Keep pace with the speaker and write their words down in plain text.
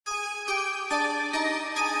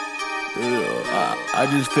I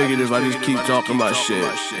just figured if I just keep talking my shit,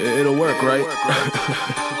 it'll work, right?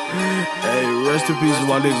 Hey, rest in peace to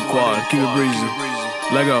my nigga Quad. Keep it breezy.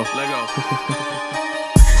 Let go.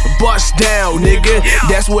 Bust down, nigga,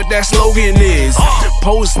 that's what that slogan is.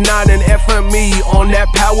 Post 9 and FME on that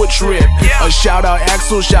power trip. A shout out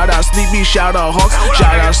Axel, shout out Sleepy, shout out Hawks,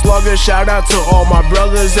 shout out Slugger, shout out to all my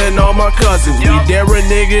brothers and all my cousins. We dare a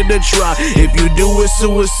nigga to try, if you do it's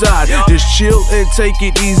suicide. Just chill and take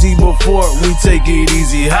it easy before we take it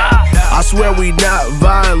easy. I swear we not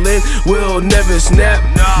violent, we'll never snap.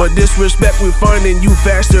 But disrespect we finding you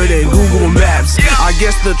faster than Google Maps. I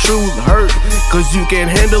guess the truth hurt, cause you can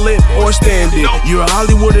handle it or stand it. You're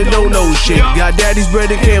Hollywood and don't know shit. Got daddy's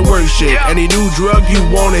bread and can't work shit. Any new drug you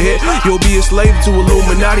wanna hit, you'll be a slave to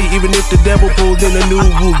Illuminati. Even if the devil pulled in a new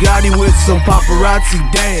Bugatti with some paparazzi.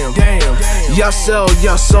 Damn, y'all sell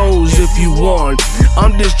your souls if you want.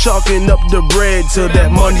 I'm just chalking up the bread till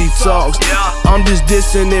that money talks. I'm just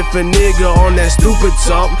dissing if a nigga on that stupid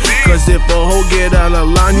talk. Cause if a hoe get out of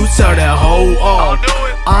line, you tell that hoe off.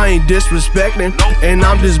 I ain't disrespecting, and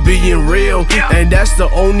I'm just being real. And that's the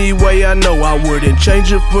only way I know I wouldn't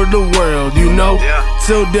change it for the world, you know?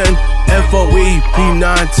 Till then, FOE,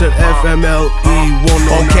 P9 to FMLE.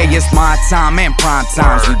 Okay, it's my time and prime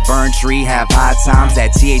times. We burn tree, have high times.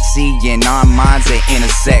 That THC in our minds, they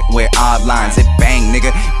intersect with odd lines. It bang,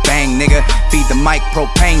 nigga, feed the mic,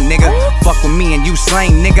 propane, nigga. Fuck with me and you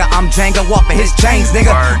slain, nigga. I'm Django off of his chains,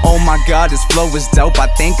 nigga. Oh my god, this flow is dope. I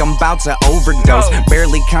think I'm about to overdose.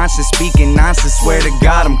 Barely conscious, speaking nonsense. Swear to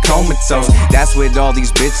god, I'm comatose. That's what all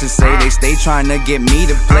these bitches say. They stay trying to get me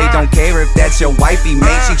to play. Don't care if that's your wifey,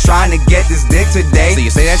 mate. She trying to get this dick today. So you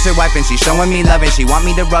say that's your wife and she showing me love and she want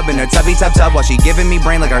me to rub in her tubby tub while she giving me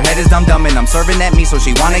brain like her head is dumb and I'm serving at me so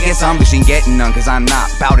she wanna get some, but she ain't getting none cause I'm not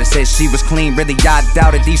bout it. Said she was clean, really I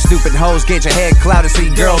doubt it. These stupid hoes get your head clouded. See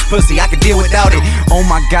girls pussy, I can deal without it. Oh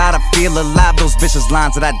my god, I feel alive. Those vicious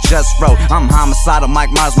lines that I just wrote. I'm homicidal, Mike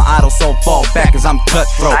Myers my idol, so fall back cause I'm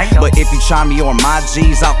cutthroat. But if you try me or my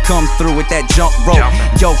G's, I'll come through with that jump rope.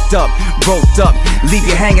 Yoked up, roped up, leave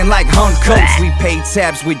you hanging like hung coats. We pay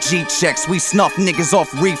tabs with G checks, we snuff niggas off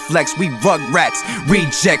reflex. We rug rats,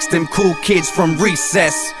 rejects, them cool kids from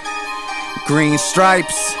recess. Green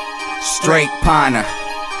stripes, straight piner,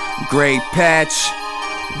 gray patch,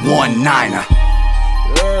 1-9er.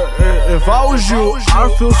 If I was you,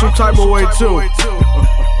 I'd feel some type of way too.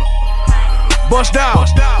 Bust down,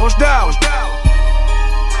 bust down.